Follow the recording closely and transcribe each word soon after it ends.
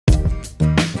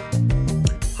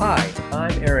Hi,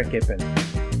 I'm Erich Ippen,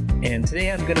 and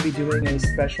today I'm going to be doing a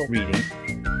special reading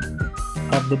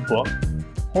of the book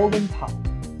Holdin Pott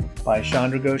by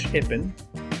Chandra, Ghosh, Ippen,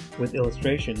 with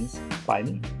illustrations by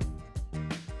me.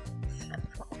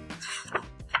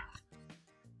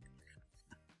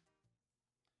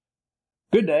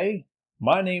 Good day,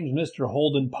 my name's Mr.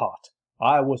 Holdin Pott.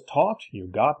 I was taught you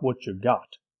got what you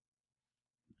got.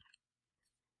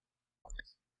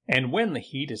 And when the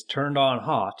heat is turned on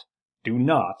hot, do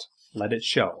not let it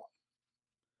show.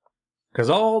 'Cause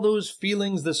all those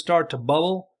feelings that start to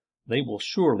bubble, they will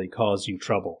surely cause you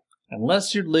trouble,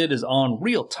 unless your lid is on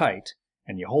real tight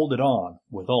and you hold it on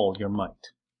with all your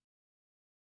might.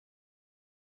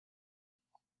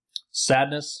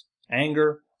 Sadness,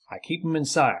 anger, I keep 'em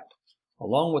inside,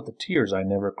 along with the tears I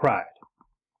never cried.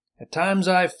 At times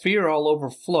I fear I'll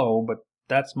overflow, but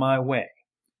that's my way,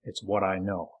 it's what I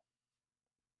know.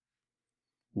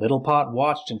 Little Pott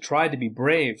watched and tried to be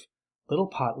brave. Little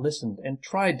Pott listened and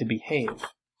tried to behave.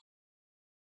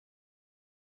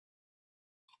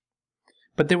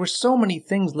 But there were so many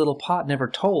things Little Pott never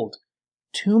told.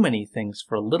 Too many things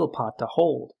for Little Pott to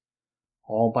hold.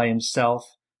 All by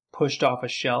himself, pushed off a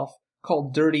shelf,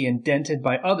 called dirty and dented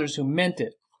by others who meant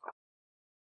it.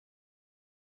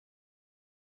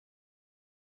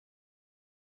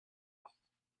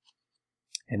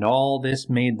 And all this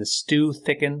made the stew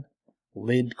thicken,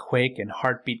 lid quake and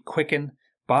heartbeat quicken,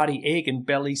 body ache and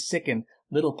belly sicken.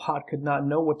 Little Pott could not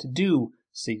know what to do,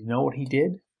 so you know what he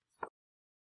did?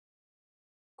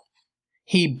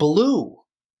 He blew!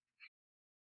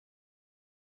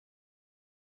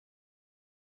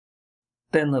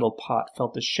 Then Little Pott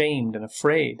felt ashamed and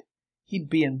afraid. He'd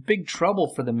be in big trouble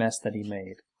for the mess that he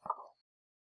made.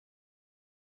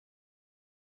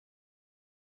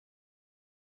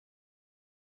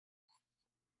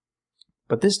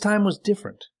 But this time was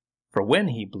different, for when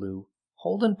he blew,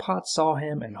 Holdin Pott saw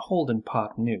him and Holdin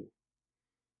Pott knew.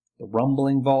 The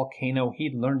rumbling volcano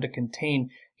he'd learned to contain,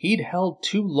 he'd held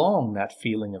too long that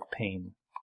feeling of pain.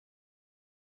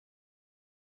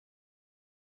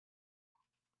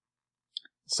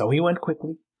 So he went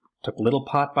quickly, took Little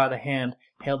Pott by the hand,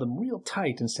 held him real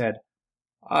tight and said,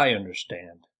 "I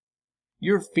understand.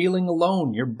 You're feeling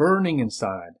alone, you're burning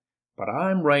inside, but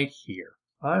I'm right here,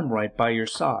 I'm right by your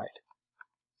side.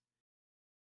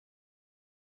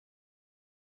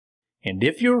 And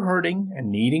if you're hurting and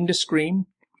needing to scream,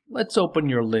 let's open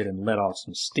your lid and let off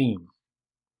some steam.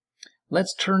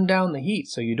 Let's turn down the heat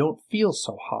so you don't feel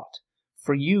so hot,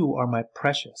 for you are my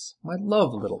precious, my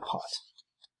love Little Pott."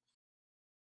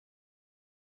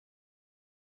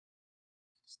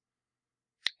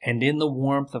 And in the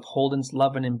warmth of Holdin's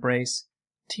love and embrace,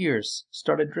 tears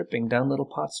started dripping down Little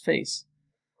Pott's face.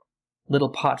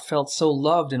 Little Pott felt so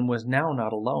loved and was now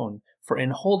not alone, for in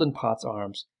Holdin Pott's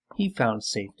arms he found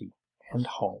safety and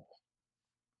home.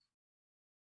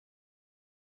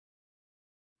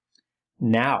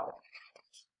 Now,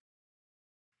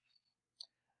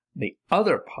 the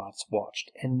other Potts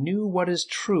watched and knew what is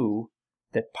true,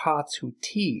 that Potts who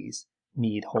tease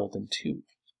need Holdin too.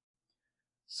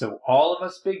 So all of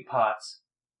us big Potts,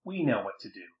 we know what to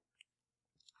do.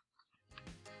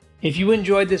 If you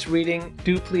enjoyed this reading,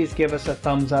 do please give us a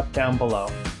thumbs up down below.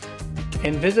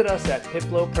 And visit us at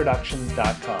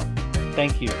piploproductions.com.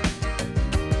 Thank you.